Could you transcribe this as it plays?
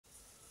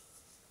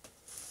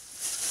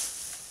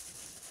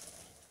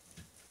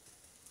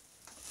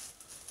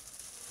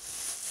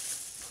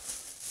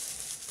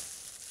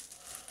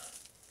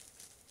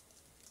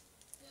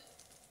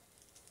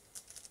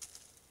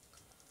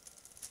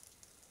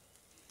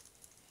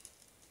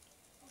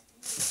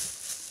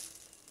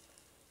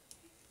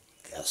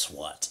guess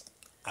what?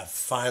 I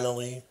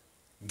finally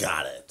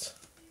got it.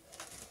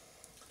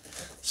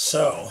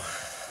 So,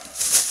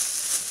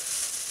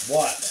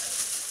 what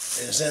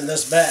is in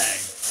this bag?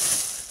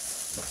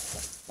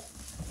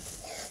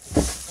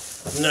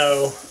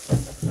 No.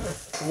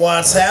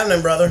 What's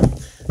happening, brother?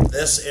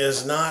 This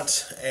is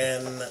not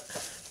an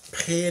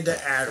paid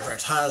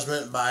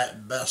advertisement by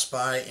Best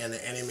Buy in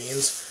any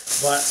means,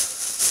 but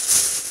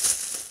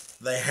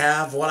they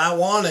have what I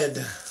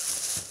wanted,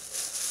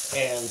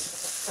 and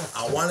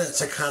I wanted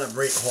to kind of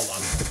break, hold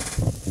on,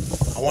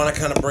 I want to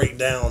kind of break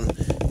down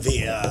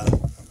the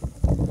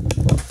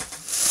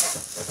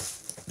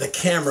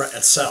camera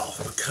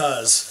itself,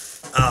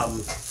 because I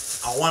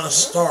want to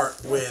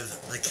start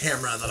with the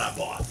camera that I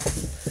bought.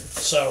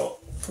 So,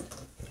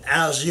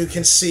 as you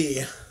can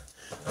see,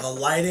 the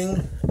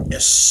lighting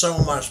is so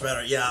much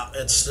better. Yeah,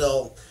 it's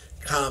still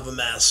kind of a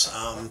mess.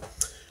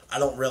 I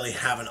don't really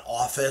have an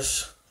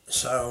office,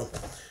 so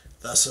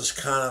this is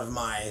kind of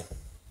my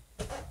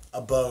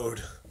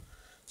abode,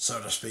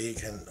 so to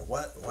speak. And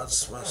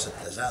what's it?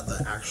 Is that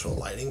the actual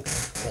lighting?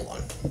 Hold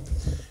on.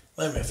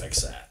 Let me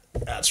fix that.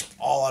 That's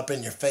all up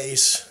in your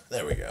face.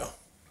 There we go.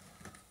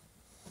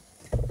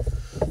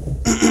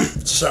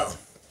 So,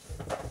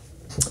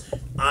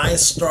 I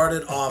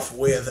started off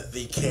with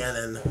the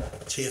Canon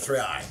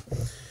T3i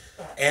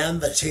and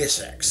the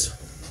T6.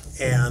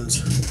 And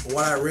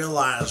what I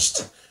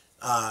realized,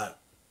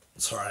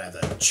 sorry,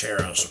 the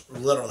chair is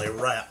literally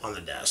right on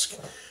the desk.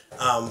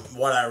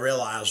 What I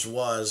realized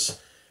was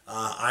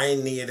I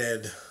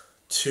needed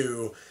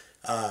to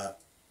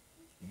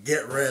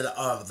get rid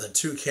of the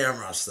two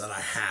cameras that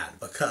I had,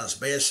 because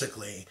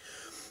basically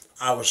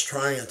I was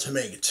trying to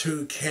make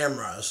two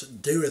cameras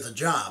do the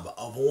job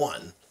of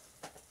one,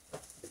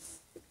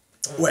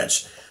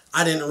 which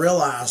I didn't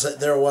realize that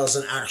there was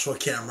an actual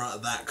camera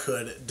that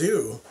could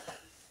do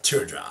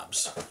two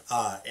jobs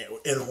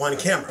in one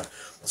camera.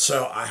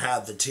 So I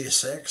had the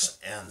T6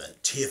 and the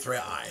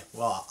T3i.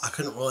 Well, I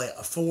couldn't really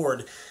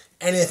afford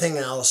anything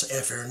else.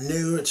 If you're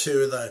new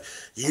to the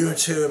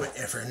YouTube,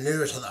 if you're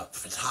new to the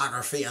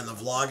photography and the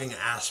vlogging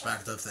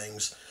aspect of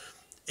things,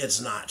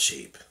 it's not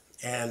cheap.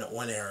 And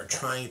when you're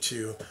trying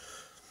to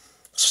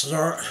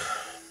start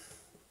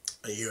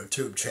a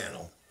YouTube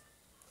channel,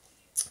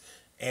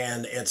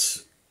 and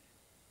it's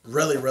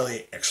really,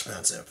 really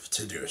expensive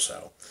to do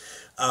so,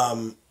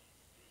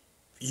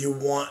 you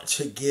want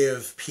to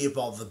give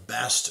people the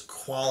best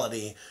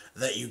quality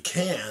that you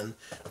can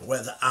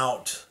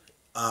without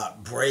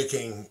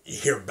breaking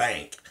your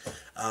bank.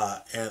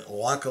 And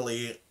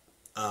luckily,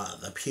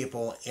 the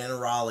people in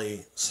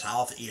Raleigh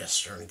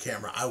Southeastern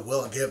Camera, I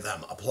will give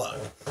them a plug.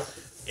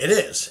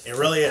 It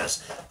really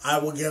is. I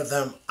will give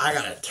them, I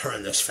gotta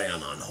turn this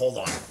fan on, hold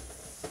on.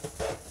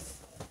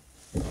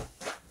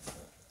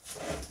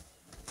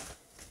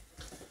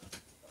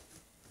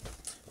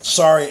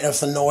 Sorry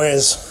if the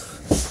noise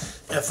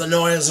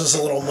is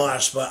a little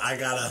much, but I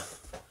gotta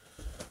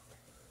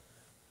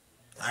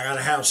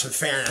have some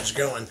fanage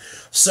going.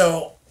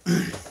 So,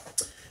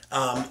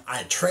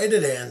 I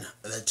traded in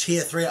the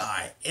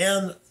T3i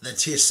and the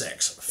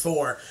T6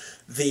 for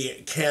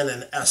the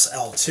Canon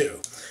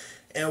SL2.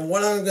 And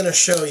what I'm going to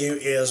show you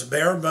is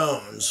bare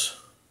bones.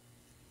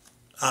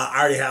 I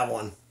already have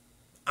one.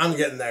 I'm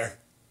getting there.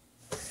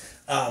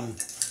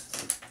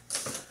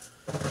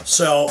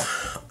 So,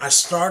 I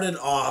started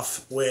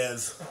off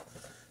with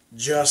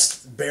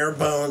just bare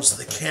bones,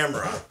 the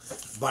camera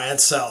by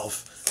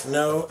itself.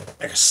 No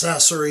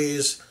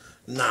accessories,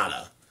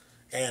 nada.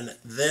 And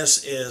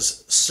this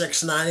is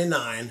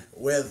 $6.99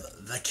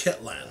 with the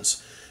kit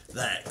lens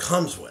that it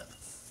comes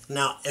with.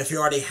 Now, if you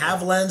already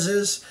have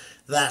lenses,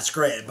 that's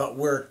great, but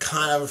we're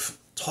kind of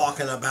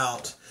talking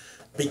about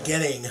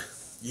beginning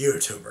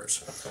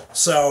YouTubers.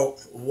 So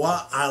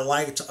what I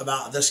liked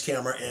about this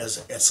camera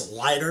is it's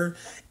lighter,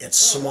 it's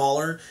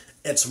smaller,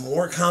 it's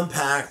more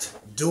compact,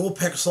 dual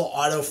pixel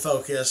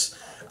autofocus,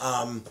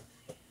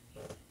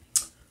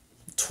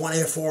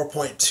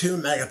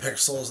 24.2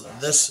 megapixels.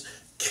 This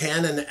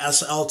Canon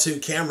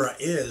SL2 camera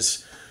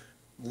is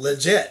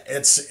legit.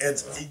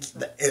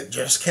 It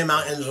just came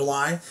out in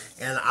July,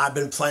 and I've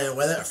been playing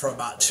with it for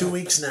about 2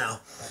 weeks now,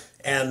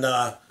 and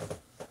I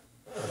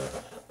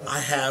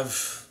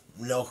have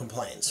no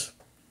complaints.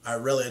 I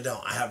really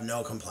don't. I have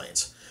no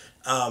complaints.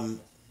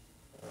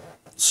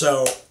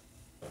 So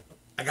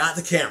I got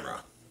the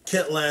camera,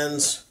 kit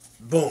lens,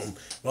 boom.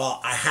 Well,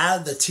 I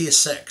had the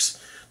T6,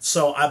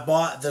 so I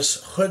bought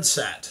this hood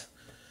set,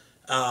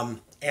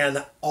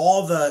 and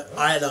all the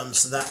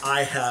items that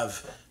I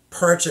have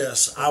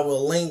purchased, I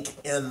will link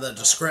in the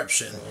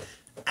description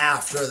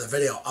after the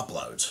video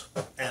uploads,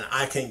 and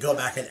I can go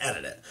back and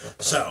edit it.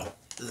 So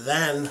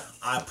then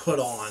I put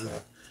on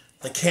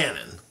the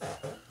Canon,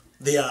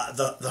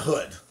 the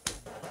hood,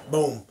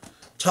 boom,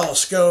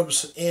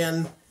 telescopes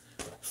in,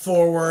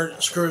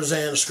 forward, screws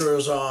in,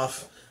 screws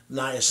off,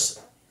 nice,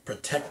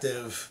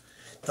 protective.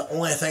 The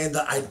only thing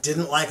that I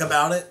didn't like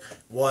about it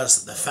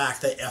was the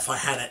fact that if I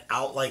had it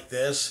out like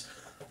this,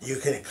 you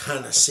can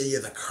kind of see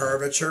the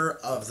curvature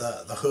of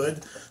the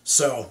hood.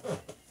 So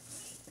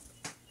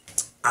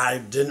I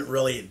didn't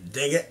really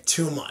dig it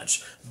too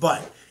much,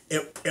 but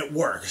it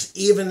works.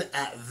 Even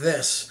at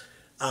this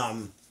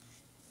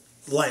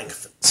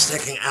length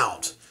sticking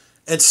out,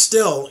 it's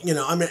still, you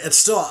know, I mean, it's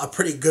still a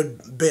pretty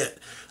good bit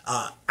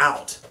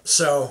out.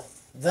 So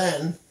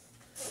then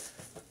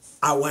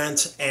I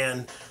went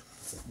and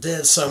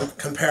did some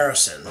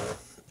comparison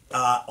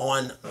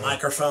on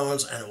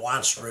microphones and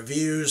watched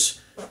reviews.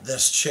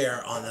 This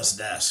chair on this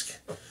desk,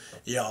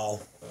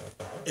 y'all,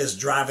 is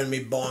driving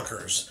me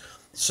bonkers.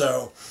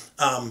 So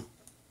I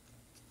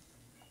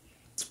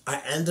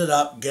ended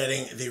up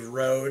getting the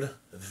Rode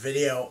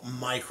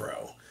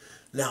VideoMicro.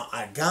 Now,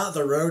 I got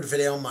the Rode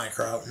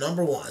VideoMicro.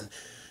 Number one,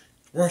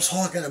 we're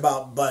talking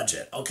about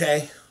budget,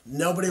 okay?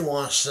 Nobody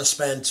wants to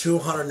spend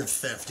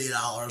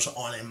 $250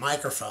 on a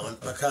microphone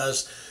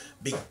because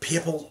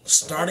people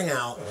starting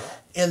out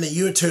in the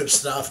YouTube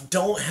stuff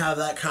don't have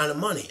that kind of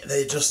money.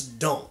 They just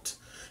don't.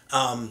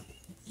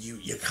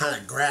 You kind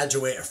of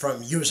graduate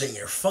from using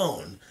your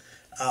phone,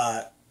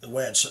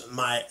 which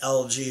my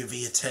LG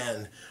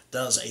V10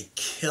 does a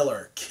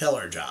killer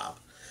job.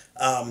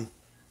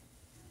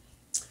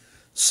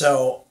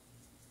 So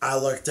I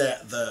looked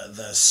at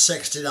the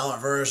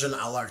 $60 version,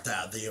 I looked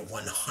at the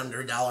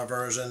 $100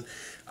 version,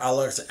 I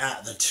looked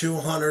at the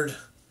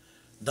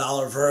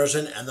 $200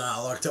 version, and then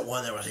I looked at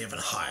one that was even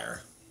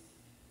higher.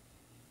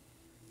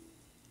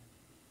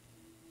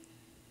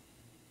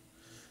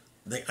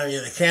 The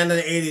Canon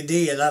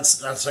 80D,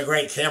 that's a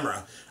great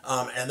camera,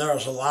 and there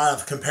was a lot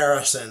of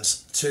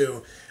comparisons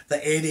to the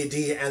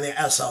 80D and the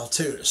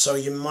SL2, so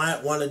you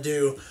might want to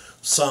do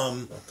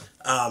some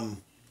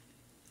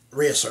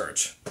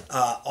research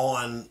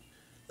on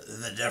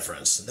the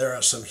difference. There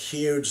are some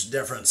huge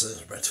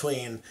differences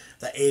between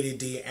the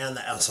 80D and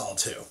the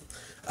SL2.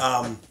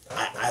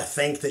 I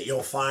think that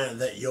you'll find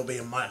that you'll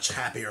be much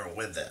happier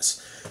with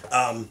this.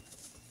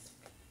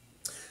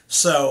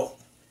 So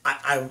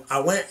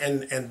I went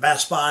and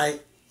Best Buy,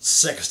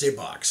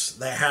 $60.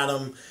 They had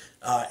them.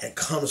 It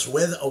comes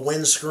with a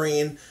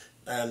windscreen,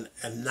 and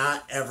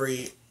not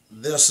every.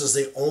 This is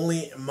the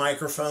only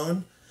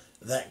microphone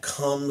that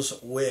comes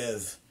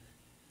with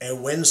a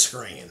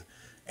windscreen.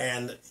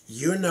 And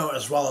you know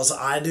as well as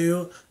I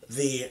do,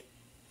 the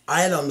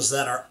items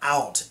that are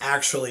out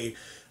actually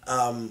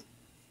on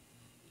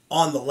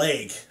the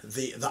leg,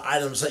 the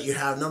items that you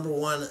have, number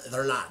one,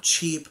 they're not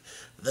cheap.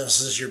 This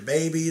is your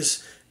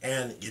babies,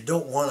 and you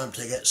don't want them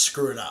to get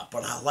screwed up.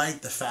 But I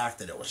like the fact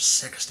that it was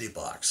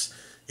 $60.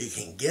 You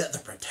can get the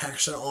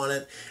protection on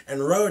it,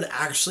 and Rode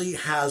actually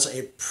has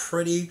a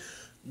pretty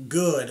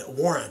good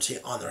warranty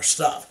on their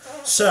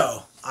stuff.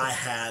 So I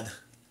had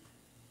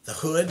the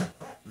hood,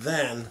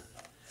 then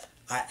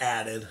I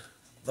added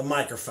the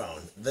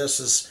microphone.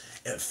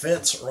 It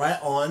fits right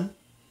on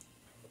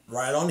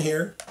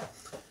here,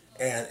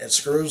 and it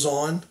screws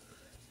on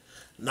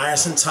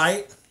nice and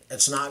tight.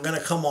 It's not going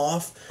to come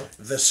off.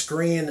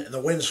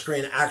 The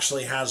windscreen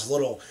actually has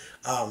little,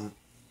 I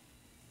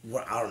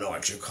don't know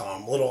what you call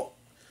them, little,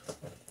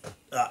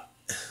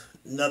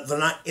 no, they're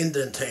not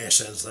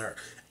indentations, they're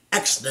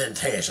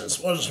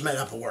exdentations. We'll just make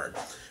up a word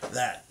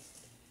that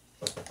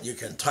you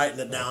can tighten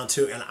it down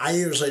to, and I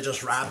usually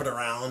just wrap it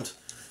around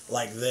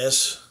like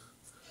this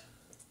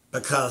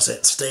because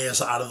it stays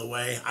out of the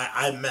way.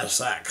 I missed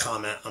that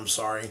comment, I'm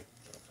sorry.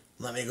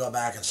 Let me go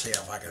back and see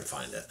if I can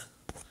find it.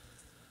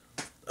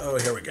 Oh,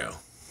 here we go.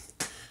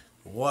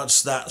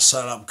 What's that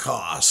setup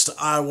cost?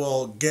 I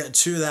will get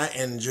to that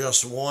in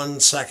just 1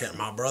 second,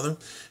 my brother.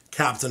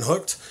 Captain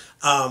Hooked.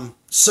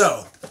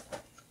 So,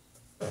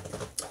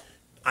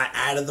 I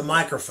added the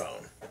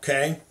microphone,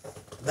 okay?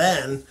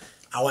 Then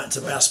I went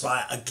to Best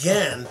Buy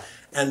again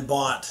and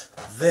bought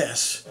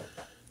this.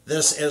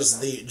 This is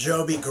the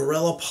Joby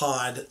Gorilla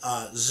Pod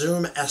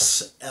Zoom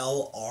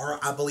SLR,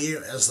 I believe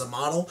is the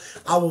model.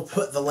 I will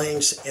put the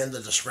links in the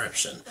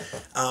description.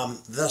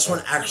 This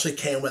one actually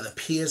came with a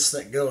piece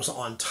that goes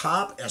on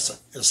top.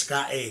 It's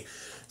got a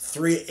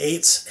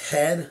 3/8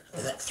 head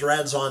that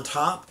threads on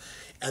top,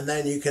 and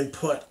then you can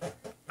put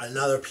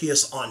another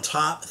piece on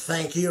top.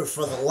 Thank you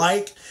for the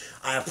like.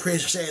 I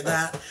appreciate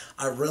that.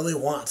 I really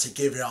want to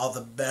give you all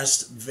the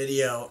best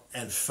video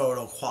and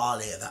photo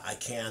quality that I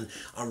can.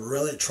 I'm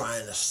really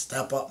trying to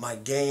step up my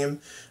game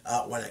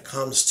when it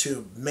comes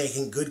to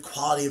making good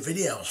quality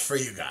videos for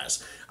you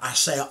guys. I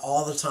say it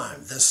all the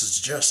time. This is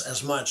just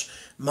as much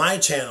my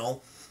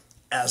channel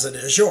as it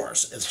is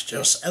yours. It's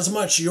just as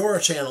much your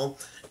channel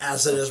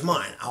as it is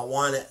mine. I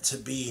want it to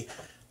be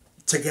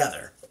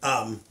together.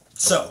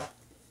 So,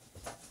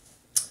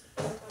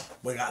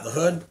 we got the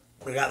hood,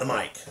 we got the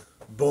mic.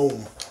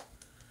 Boom.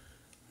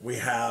 We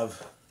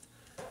have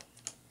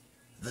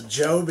the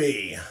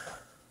Joby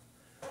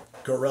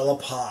Gorilla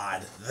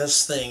Pod.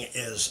 This thing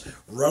is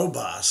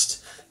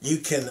robust. You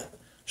can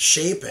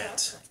shape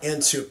it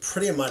into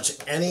pretty much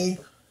any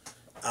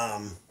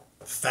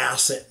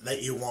facet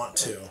that you want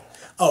to.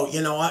 Oh,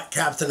 you know what,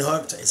 Captain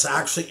Hooked? It's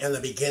actually in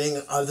the beginning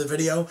of the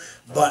video,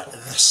 but the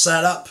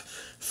setup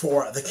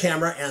for the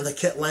camera and the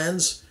kit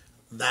lens,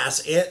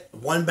 that's it.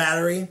 One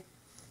battery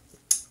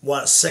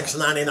was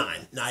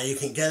 $6.99. Now you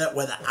can get it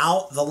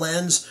without the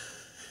lens,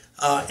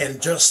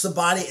 And just the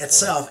body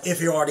itself,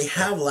 if you already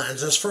have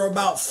lenses, for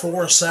about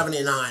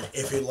 $4.79.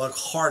 If you look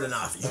hard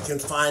enough, you can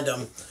find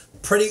them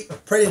pretty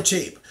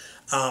cheap.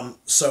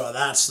 So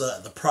that's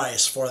the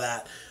price for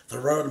that. The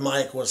Rode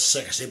mic was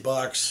 60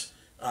 bucks.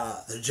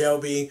 The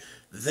Joby,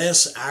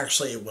 this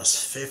actually was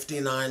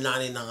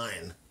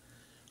 $59.99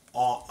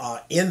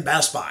 in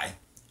Best Buy.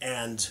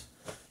 And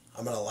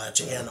I'm going to let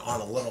you in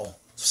on a little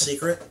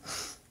secret.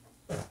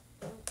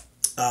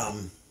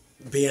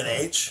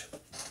 B&H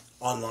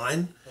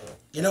online,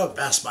 you know,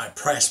 Best Buy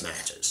price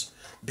matches.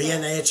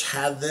 B&H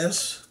had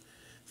this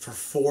for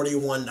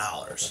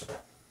 $41.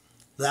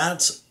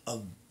 That's a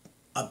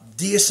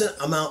decent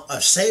amount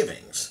of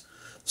savings.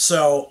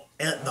 So,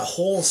 and the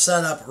whole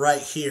setup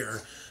right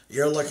here,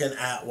 you're looking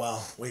at,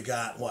 well, we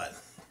got what,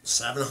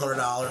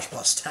 $700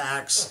 plus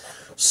tax,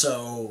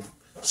 so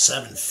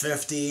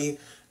 $750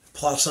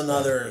 plus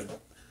another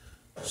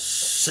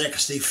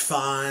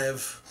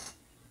 $65.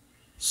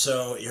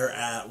 So you're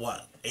at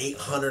what,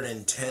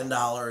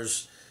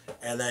 $810,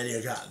 and then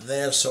you got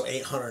this, so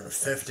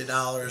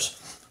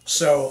 $850.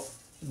 So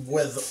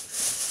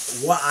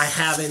with what I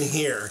have in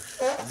here,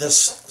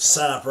 this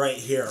setup right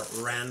here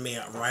ran me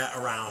right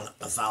around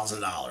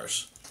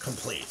 $1,000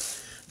 complete.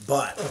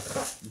 But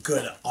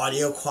good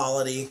audio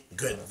quality,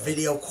 good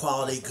video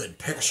quality, good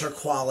picture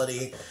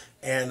quality,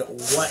 and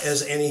what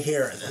is in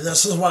here, and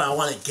this is what I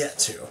want to get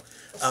to.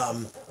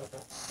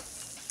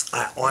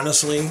 I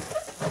honestly,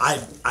 I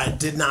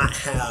did not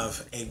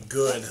have a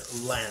good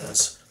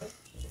lens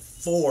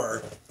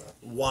for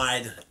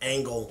wide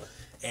angle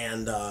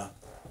and the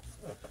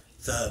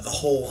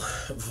whole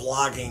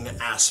vlogging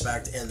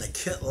aspect, and the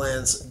kit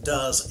lens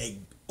does a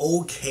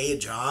okay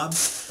job,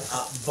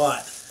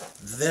 but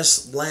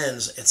this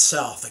lens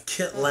itself, the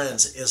kit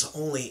lens, is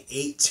only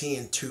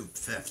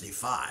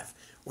 18-55,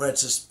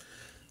 which is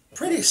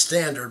pretty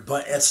standard,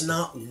 but it's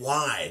not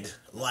wide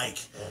like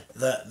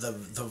the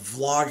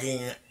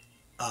vlogging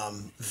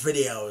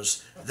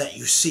videos that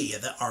you see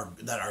that are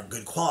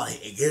good quality.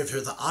 It gives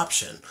you the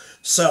option.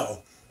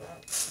 So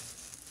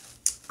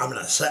I'm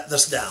gonna set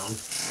this down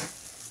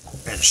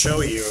and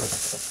show you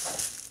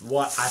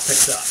what I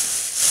picked up.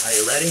 Are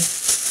you ready?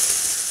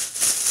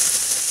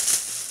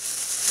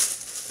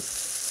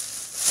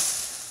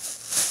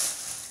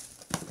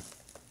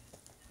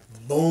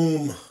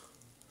 Boom.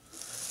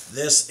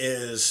 This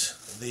is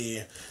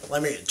the,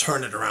 let me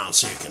turn it around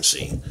so you can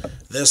see.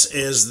 This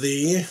is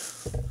the,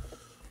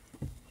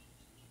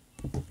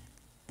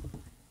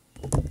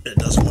 it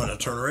doesn't want to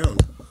turn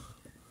around.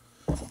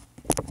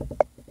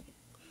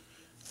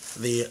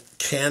 The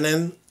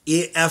Canon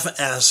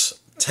EFS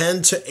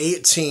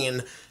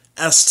 10-18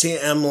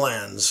 STM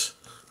lens.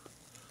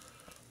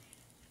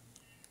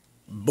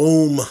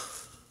 Boom.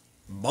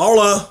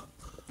 Baller.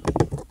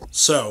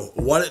 So,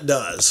 what it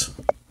does,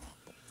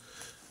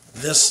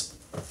 this,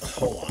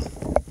 hold on.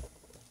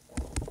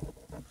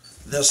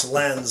 This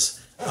lens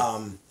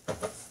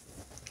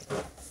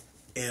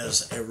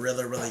is a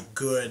really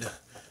good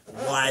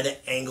wide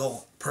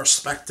angle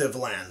perspective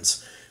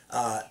lens,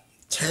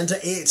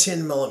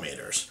 10-18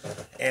 millimeters,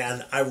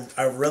 and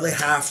I really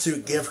have to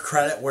give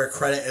credit where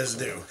credit is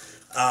due.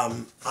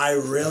 I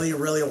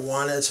really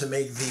wanted to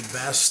make the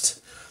best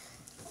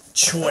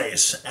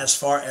choice as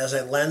far as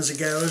a lens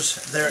goes.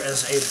 There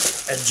is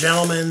a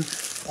gentleman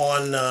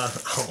on, I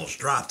almost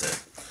dropped it,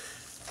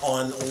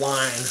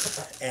 online,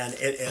 and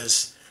it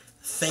is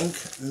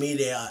Think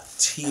Media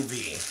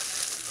TV,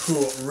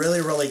 who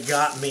really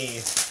got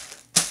me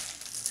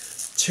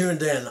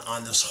tuned in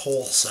on this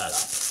whole setup.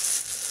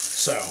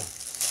 So,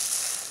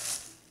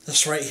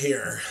 this right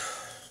here,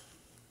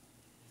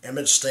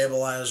 image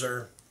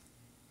stabilizer,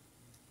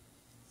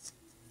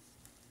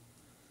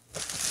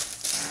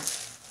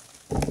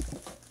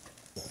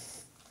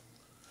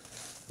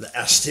 the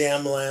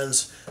STM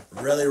lens,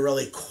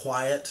 really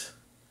quiet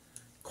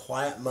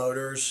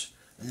motors,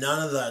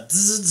 none of the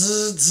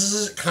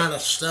zzz kind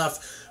of stuff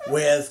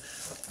with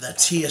the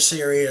T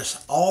series,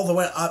 all the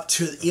way up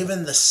to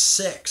even the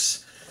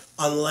 6,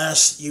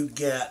 unless you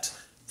get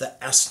the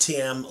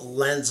STM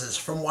lenses.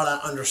 From what I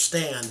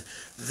understand,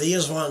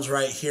 these ones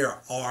right here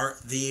are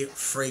the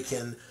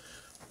freaking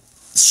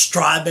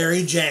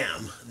strawberry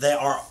jam. They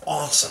are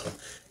awesome.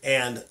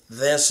 And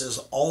this is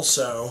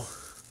also,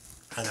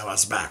 I know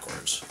it's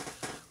backwards.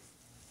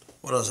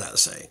 What does that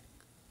say?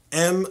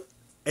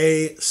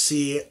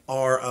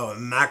 MACRO,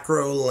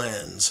 macro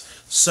lens.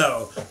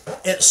 So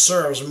it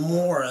serves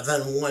more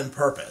than one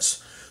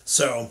purpose.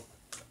 So,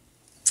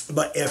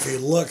 but if you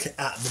look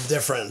at the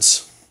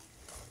difference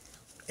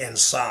in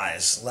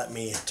size, let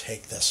me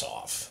take this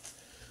off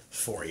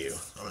for you.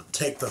 I'm going to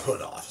take the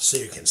hood off so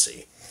you can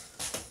see.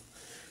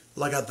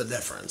 Look at the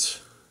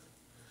difference.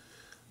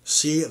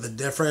 See the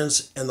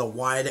difference in the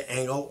wide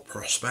angle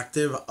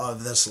perspective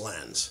of this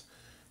lens.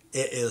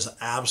 It is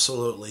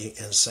absolutely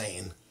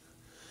insane.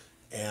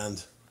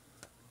 And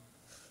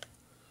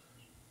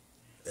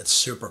it's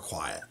super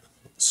quiet.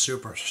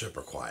 Super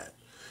quiet.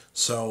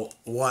 So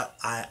what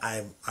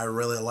I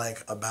really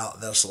like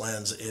about this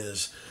lens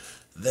is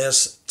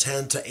this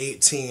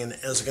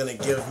 10-18 is going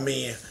to give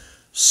me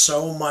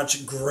so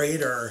much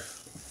greater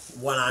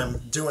when I'm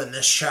doing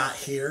this shot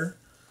here,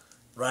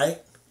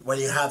 right? When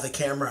you have the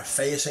camera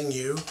facing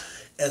you,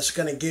 it's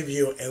going to give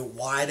you a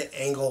wide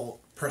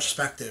angle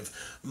perspective,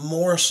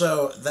 more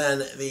so than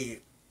the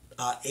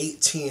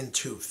 18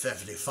 to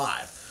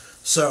 55.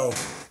 So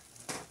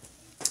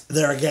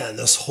there again,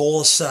 this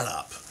whole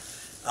setup.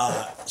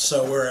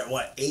 So we're at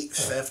what,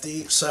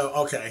 850? So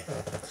okay.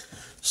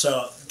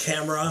 So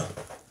camera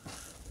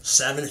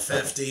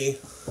 750,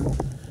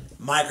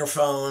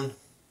 microphone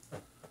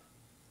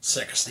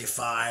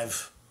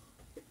 65.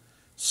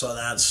 So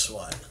that's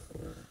what,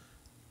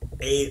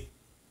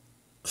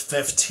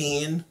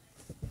 815,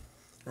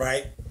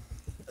 right?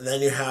 And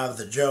then you have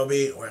the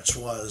Joby, which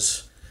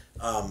was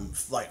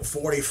like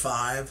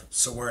 45,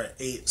 so we're at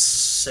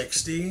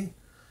 860.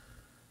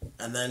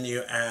 And then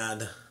you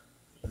add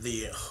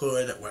the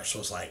hood, which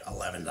was like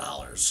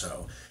 $11,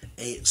 so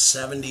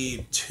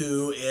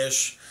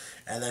 $872-ish.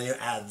 And then you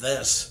add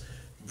this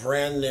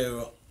brand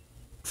new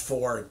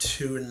for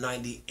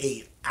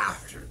 $298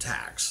 after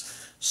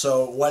tax.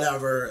 So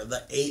whatever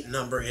the 8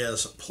 number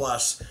is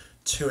plus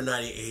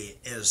 $298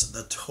 is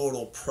the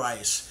total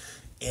price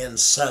and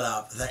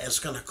setup that it's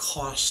going to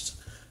cost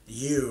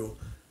you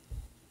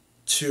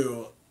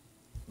to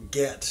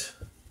get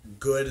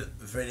good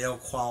video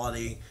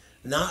quality.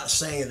 Not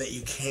saying that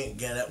you can't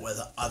get it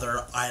with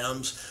other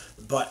items,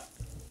 but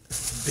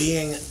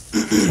being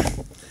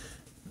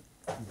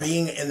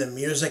in the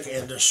music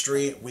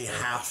industry, we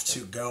have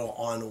to go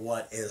on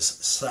what is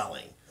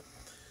selling.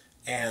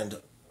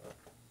 And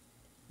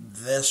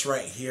this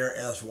right here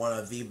is one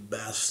of the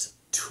best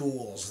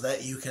tools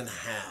that you can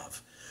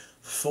have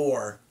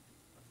for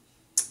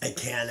a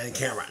Canon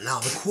camera. Now,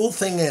 the cool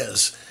thing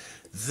is,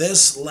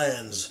 this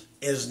lens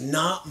is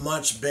not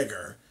much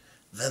bigger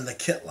than the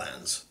kit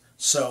lens.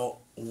 So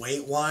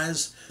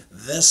weight-wise,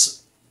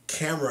 this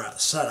camera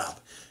setup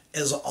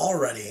is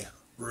already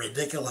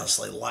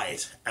ridiculously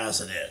light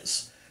as it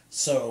is.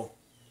 So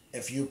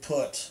if you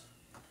put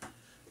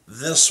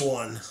this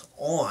one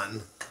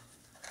on,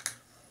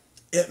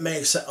 it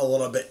makes it a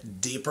little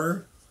bit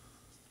deeper.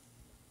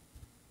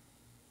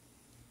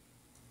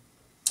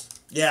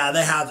 Yeah,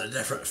 they have the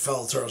different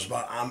filters,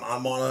 but I'm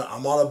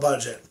on a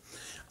budget.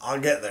 I'll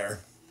get there.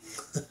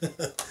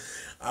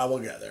 I will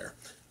get there.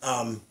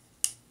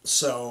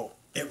 So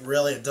it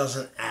really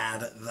doesn't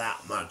add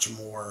that much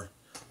more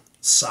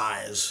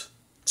size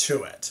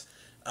to it.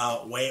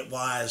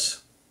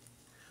 Weight-wise,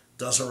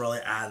 doesn't really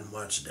add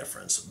much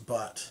difference,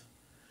 but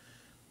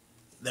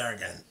there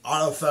again,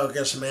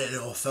 autofocus,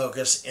 manual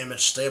focus,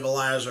 image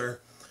stabilizer.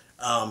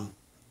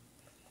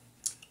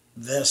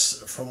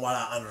 This, from what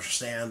I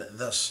understand,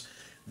 this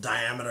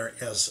diameter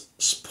is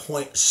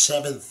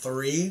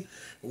 0.73,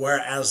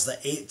 whereas the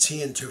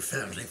 18 to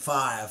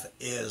 55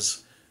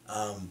 is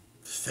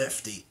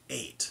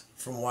 58,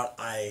 from what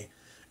I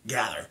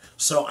gather.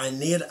 So I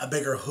need a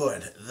bigger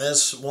hood.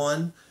 This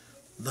one,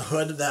 the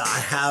hood that I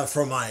have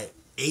for my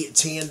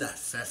 18 to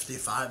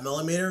 55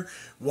 millimeter,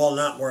 will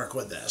not work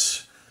with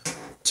this.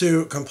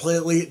 Two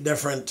completely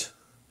different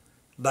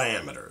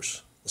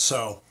diameters.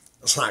 So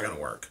it's not going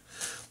to work.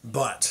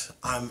 But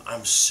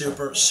I'm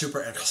super,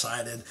 super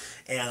excited,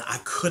 and I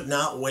could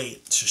not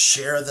wait to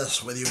share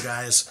this with you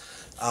guys.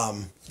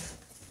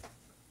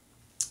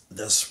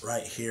 This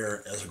right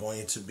here is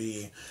going to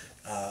be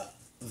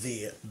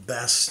the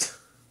best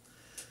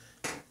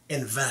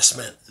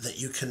investment that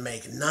you can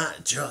make,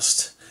 not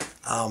just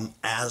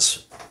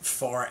as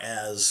far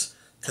as,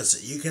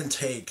 because you can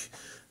take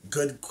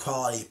good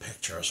quality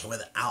pictures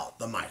without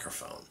the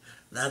microphone.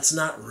 That's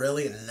not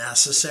really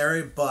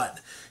necessary, but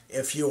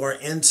if you are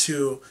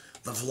into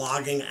the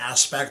vlogging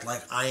aspect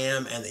like I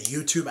am and the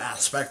YouTube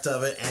aspect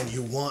of it, and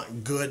you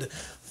want good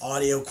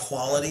audio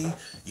quality,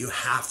 you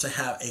have to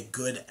have a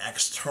good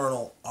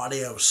external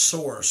audio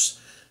source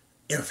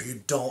if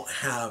you don't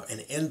have an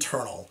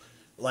internal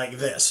like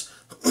this.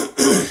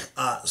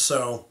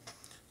 So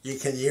you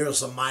can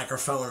use the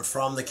microphone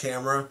from the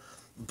camera,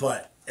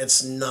 but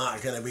it's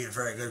not going to be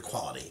very good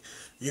quality.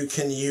 You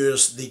can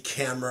use the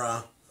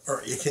camera,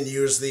 or you can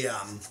use the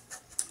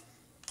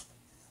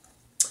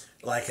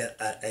like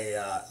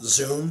a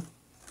Zoom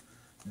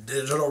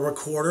digital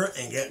recorder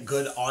and get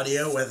good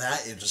audio with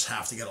that. You just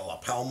have to get a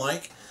lapel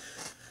mic,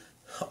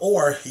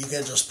 or you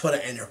can just put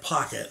it in your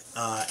pocket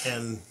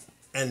and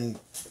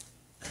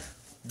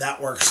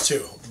that works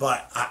too.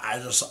 But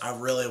I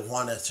really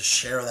wanted to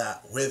share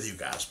that with you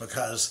guys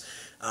because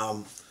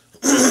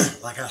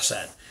like I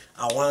said,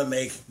 I want to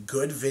make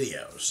good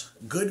videos,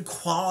 good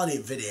quality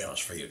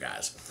videos for you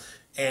guys,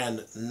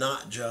 and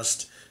not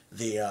just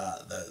the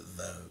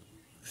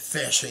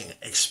fishing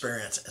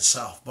experience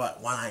itself.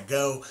 But when I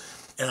go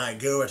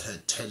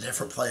to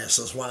different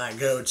places, when I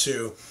go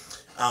to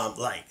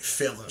like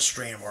Field and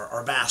Stream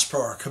or Bass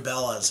Pro or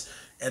Cabela's,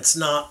 it's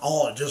not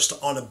all just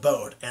on a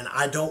boat, and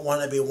I don't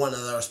want to be one of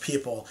those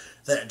people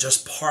that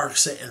just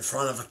parks it in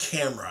front of a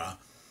camera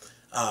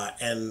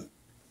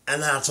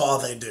and that's all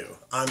they do.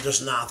 I'm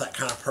just not that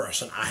kind of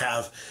person. I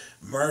have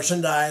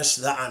merchandise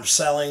that I'm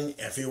selling.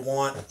 If you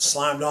want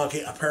Slime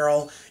Donkey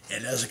apparel,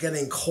 it is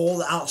getting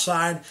cold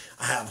outside.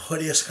 I have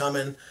hoodies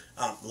coming,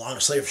 long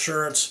sleeve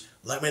shirts.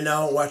 Let me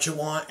know what you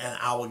want and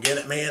I will get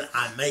it made.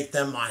 I make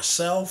them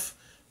myself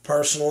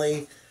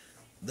personally.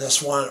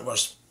 This one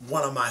was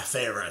one of my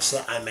favorites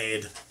that I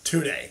made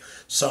today.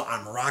 So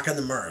I'm rocking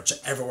the merch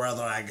everywhere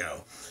that I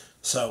go.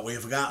 So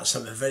we've got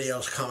some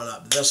videos coming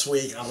up this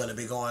week. I'm going to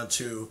be going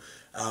to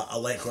a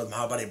lake with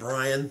my buddy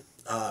Brian.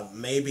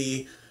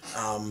 Maybe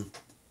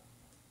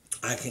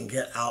I can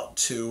get out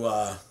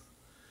to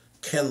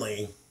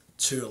Kinley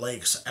to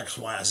Lakes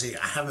XYZ.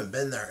 I haven't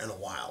been there in a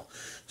while,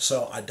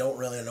 so I don't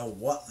really know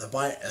what the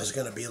bite is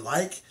going to be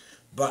like,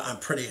 but I'm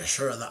pretty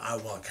sure that I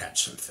will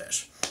catch some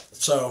fish.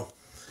 So,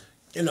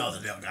 you know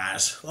the deal,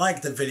 guys.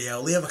 Like the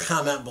video, leave a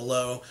comment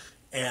below,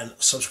 and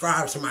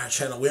subscribe to my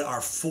channel. We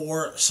are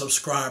 4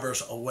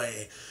 subscribers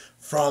away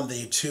from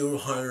the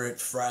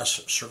 200 fresh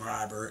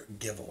subscriber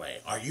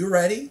giveaway. Are you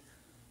ready?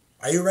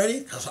 Are you ready?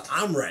 Because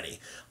I'm ready.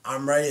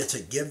 I'm ready to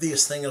give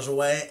these things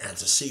away and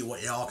to see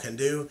what y'all can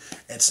do.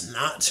 It's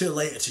not too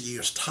late to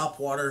use top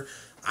water.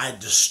 I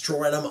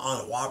destroyed them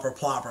on whopper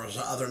ploppers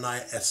the other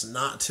night. It's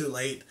not too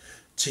late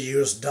to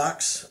use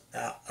ducks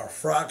or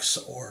frucks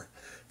or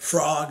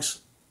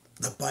frogs.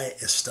 The bite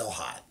is still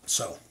hot.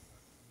 So,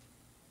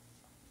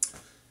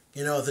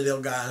 you know the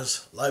deal,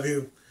 guys. Love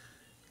you.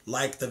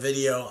 Like the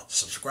video.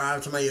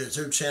 Subscribe to my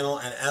YouTube channel.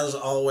 And as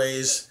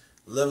always,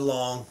 live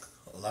long,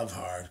 love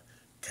hard,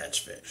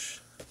 catch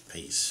fish.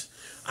 Peace.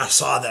 I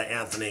saw that,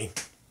 Anthony.